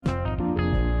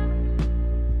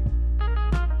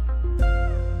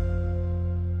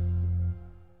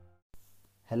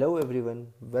Hello everyone,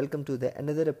 welcome to the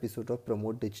another episode of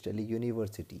Promote Digitally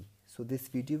University. So this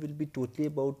video will be totally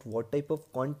about what type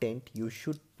of content you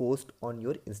should post on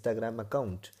your Instagram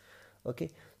account. Okay,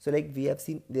 so like we have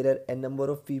seen there are a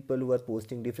number of people who are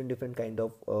posting different kind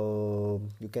of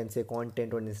you can say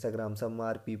content on Instagram.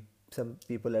 Some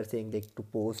people are saying like to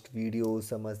post videos,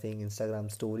 some are saying Instagram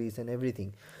stories and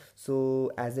everything.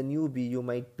 So as a newbie you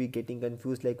might be getting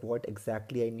confused like what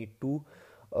exactly I need to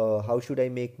how should I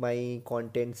make my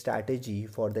content strategy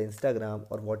for the Instagram,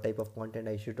 or what type of content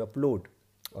I should upload.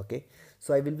 Okay,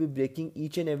 so I will be breaking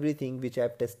each and everything which I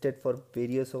have tested for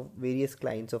various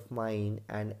clients of mine,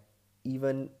 and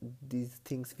even these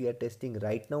things we are testing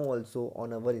right now also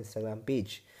on our Instagram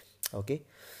page. Okay,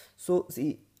 so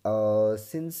see,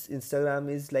 since Instagram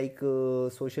is like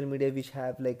social media which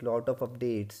have like lot of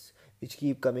updates, which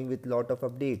keep coming with lot of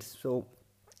updates, so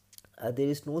there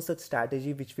is no such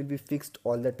strategy which will be fixed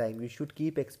all the time. You should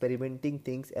keep experimenting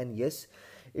things, and yes,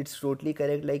 it's totally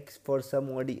correct, like for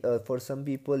some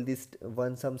people this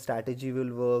one some strategy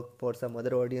will work, for some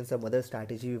other audience some other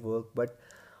strategy will work, but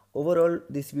overall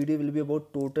this video will be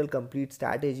about total complete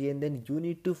strategy, and then you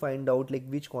need to find out like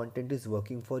which content is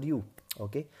working for you.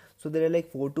 Okay, so there are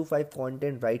like 4 to 5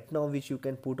 content right now which you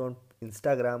can put on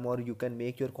Instagram, or you can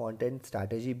make your content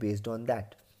strategy based on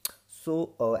that.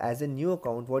 So as a new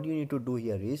account, what you need to do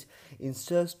here is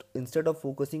instead of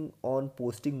focusing on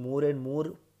posting more and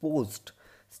more post,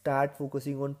 start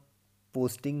focusing on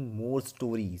posting more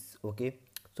stories. Okay,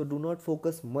 so do not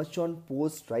focus much on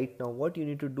post right now. What you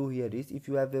need to do here is, if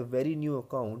you have a very new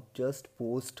account, just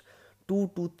post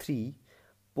 2 to 3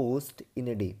 post in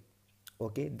a day.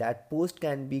 Okay, that post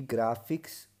can be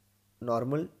graphics,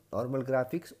 normal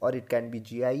graphics, or it can be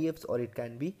GIFs, or it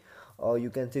can be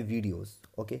you can say videos.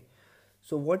 Okay,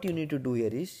 so what you need to do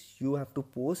here is you have to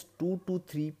post 2 to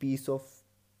 3 piece of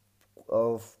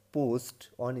post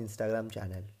on Instagram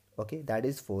channel. Okay, that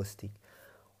is first thing.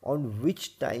 On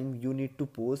which time you need to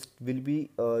post will be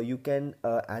you can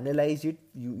analyze it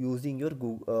using your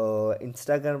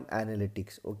Instagram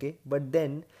analytics. Okay, but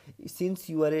then since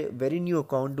you are a very new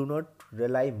account, do not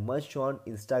rely much on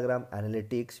Instagram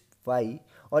analytics. Why?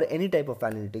 Or any type of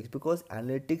analytics, because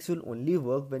analytics will only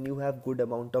work when you have good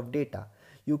amount of data.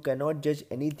 You cannot judge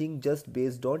anything just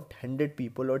based on 100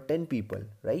 people or 10 people,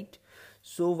 right?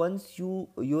 So once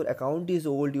your account is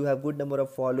old, you have good number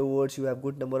of followers, you have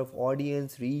good number of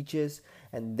audience reaches,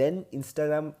 and then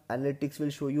Instagram analytics will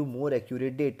show you more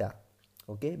accurate data.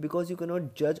 Okay, because you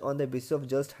cannot judge on the basis of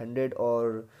just 100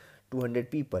 or 200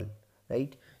 people,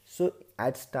 right? So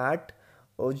at start,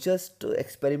 or just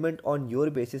experiment on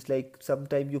your basis, like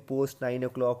sometime you post 9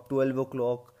 o'clock, 12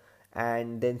 o'clock,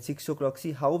 and then 6 o'clock.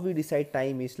 See how we decide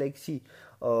time is like, see,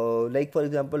 like for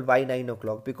example, why 9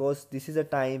 o'clock? Because this is a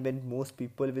time when most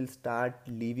people will start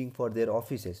leaving for their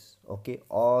offices. Okay,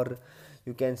 or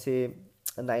you can say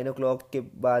 9 o'clock के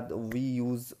बाद we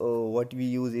use what we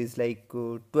use is like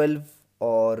 12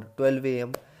 or 12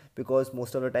 a.m, because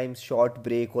most of the time short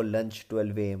break or lunch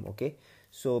 12 a.m. Okay,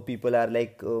 so people are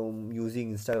like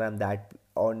using Instagram that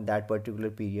on that particular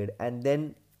period, and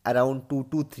then around 2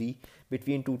 to 3,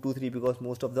 between 2 to 3, because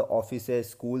most of the offices,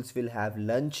 schools will have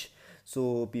lunch,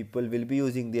 so people will be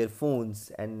using their phones,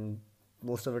 and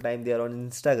most of the time they are on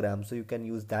Instagram, so you can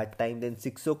use that time. Then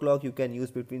 6 o'clock you can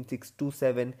use between 6 to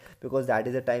 7, because that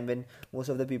is the time when most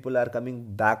of the people are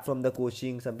coming back from the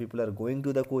coaching, some people are going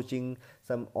to the coaching,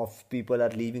 some of people are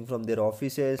leaving from their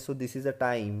offices, so this is the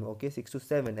time. Okay, 6 to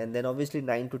 7, and then obviously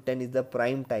 9 to 10 is the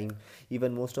prime time.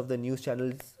 Even most of the news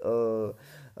channels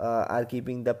are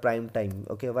keeping the prime time.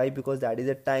 Okay, why? Because that is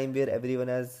a time where everyone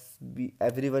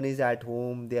is at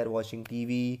home, they are watching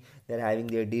TV, they are having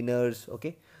their dinners.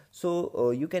 Okay,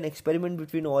 so you can experiment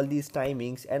between all these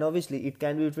timings, and obviously it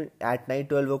can be between at night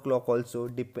 12 o'clock also.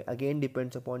 Again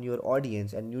depends upon your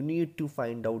audience, and you need to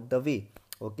find out the way.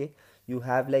 Okay, you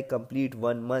have like complete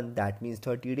 1 month, that means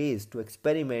 30 days to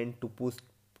experiment,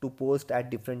 to post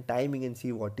at different timing and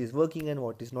see what is working and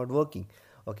what is not working.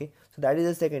 Okay, so that is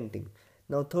the second thing.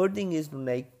 Now third thing is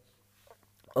like,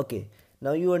 okay,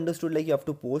 now you understood like you have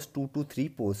to post 2 to 3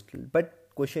 posts, but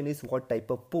question is what type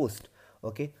of post.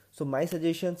 Okay, so my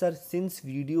suggestions are, since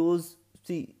videos,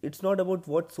 see, it's not about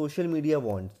what social media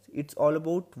wants, it's all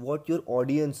about what your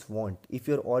audience want. If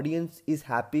your audience is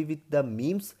happy with the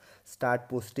memes, start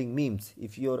posting memes.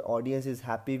 If your audience is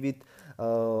happy with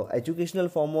educational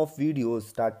form of videos,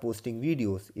 start posting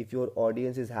videos. If your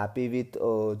audience is happy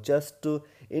with just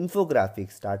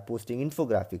infographics, start posting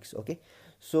infographics. Okay,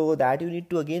 so that you need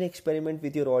to again experiment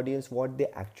with your audience what they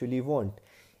actually want.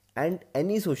 And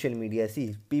any social media,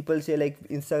 see, people say like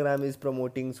Instagram is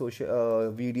promoting social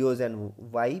videos, and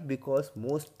why? Because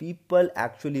most people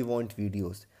actually want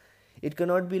videos. It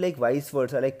cannot be like vice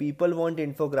versa, like people want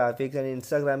infographics and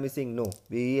Instagram is saying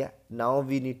no,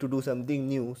 we need to do something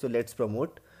new, so let's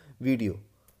promote video.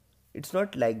 It's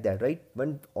not like that, right?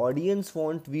 When audience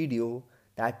want video,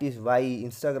 that is why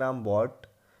Instagram bought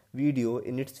video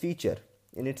in its feature,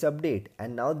 in its update,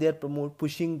 and now they are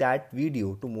pushing that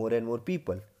video to more and more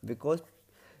people. Because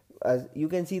as you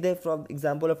can see there from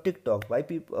example of TikTok, why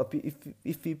people,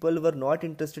 if people were not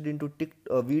interested into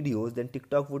videos, then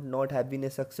TikTok would not have been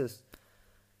a success.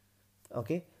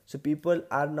 Okay, so people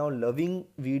are now loving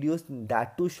videos,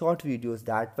 that too short videos.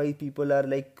 That why people are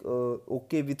like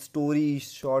okay with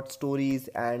stories, short stories,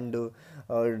 and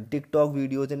TikTok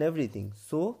videos and everything.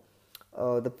 So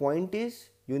the point is,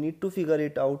 you need to figure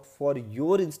it out for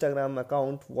your Instagram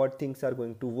account what things are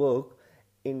going to work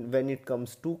in when it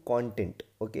comes to content.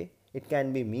 Okay, it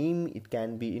can be meme, it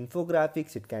can be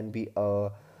infographics, it can be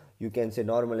you can say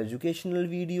normal educational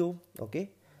video. Okay,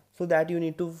 so that you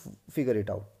need to figure it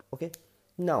out. Okay,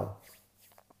 now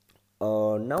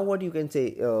now what you can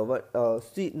say, what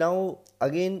see now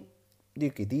again,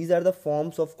 okay, these are the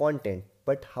forms of content,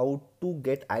 but how to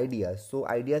get ideas? So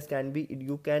ideas can be,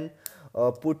 you can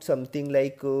put something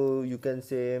like you can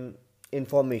say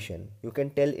information, you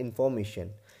can tell information,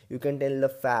 you can tell the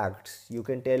facts, you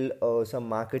can tell some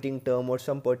marketing term or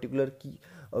some particular key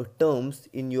terms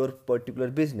in your particular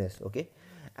business. Okay,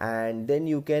 and then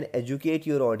you can educate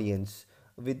your audience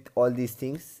with all these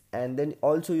things, and then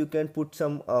also you can put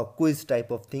some quiz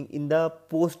type of thing in the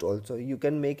post. Also you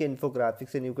can make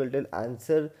infographics and you can tell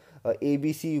answer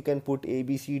ABC, you can put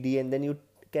ABCD, and then you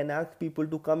can ask people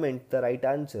to comment the right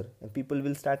answer, and people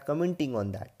will start commenting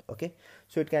on that. Okay,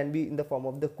 so it can be in the form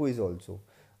of the quiz also.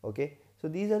 Okay, so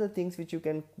these are the things which you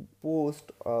can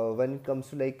post when it comes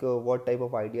to like what type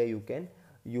of idea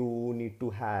you need to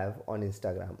have on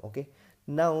Instagram. Okay,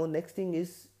 now next thing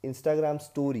is Instagram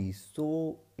stories.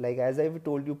 So like as I've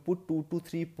told you, put 2 to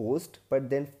 3 posts, but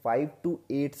then 5 to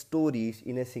 8 stories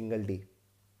in a single day.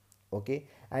 Okay,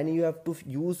 and you have to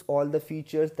use all the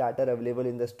features that are available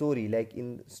in the story. Like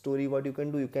in story, what you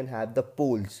can do, you can have the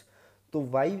polls. So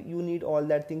why you need all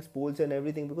that things, polls and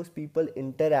everything? Because people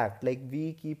interact, like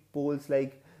we keep polls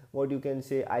like what you can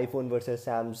say, iPhone versus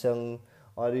Samsung,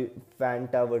 or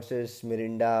Fanta versus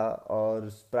Mirinda, or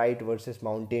Sprite versus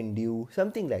Mountain Dew,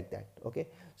 something like that. Okay,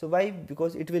 so why?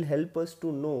 Because it will help us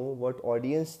to know what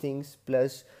audience thinks,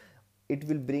 plus it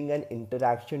will bring an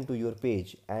interaction to your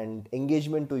page and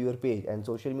engagement to your page. And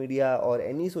social media, or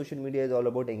any social media, is all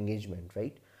about engagement,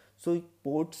 right? So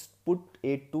put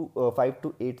 8 to 5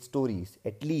 to 8 stories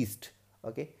at least.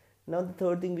 Okay, now the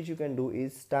third thing which you can do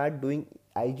is start doing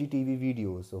IGTV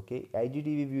videos. Okay,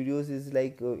 IGTV videos is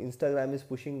like Instagram is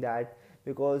pushing that,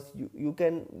 because you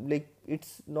can like,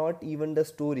 it's not even the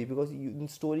story, because in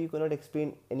story you cannot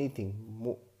explain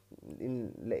anything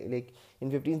in like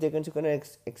in 15 seconds you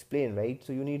cannot explain, right?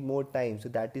 So you need more time. So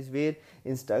that is where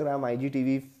Instagram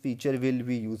IGTV feature will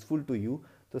be useful to you.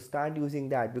 So start using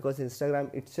that, because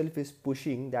Instagram itself is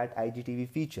pushing that IGTV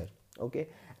feature. Okay,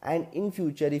 and in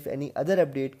future if any other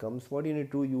update comes, what you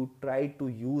need to, you try to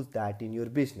use that in your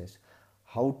business.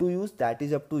 How to use, that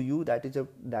is up to you. That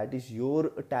is your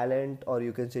talent, or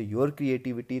you can say your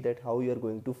creativity, that how you are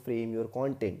going to frame your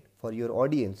content for your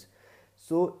audience.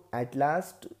 So at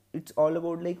last, it's all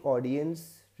about like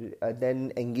audience,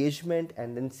 then engagement,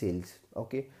 and then sales.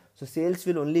 Okay, so sales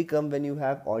will only come when you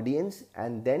have audience,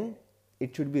 and then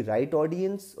it should be right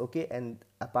audience. Okay, and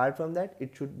apart from that,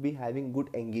 it should be having good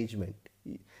engagement.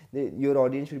 Your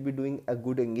audience should be doing a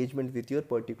good engagement with your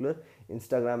particular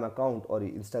Instagram account or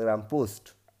Instagram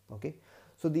post. Okay,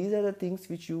 so these are the things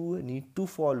which you need to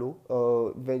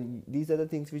follow when these are the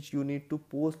things which you need to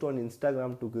post on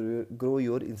Instagram to grow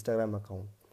your Instagram account.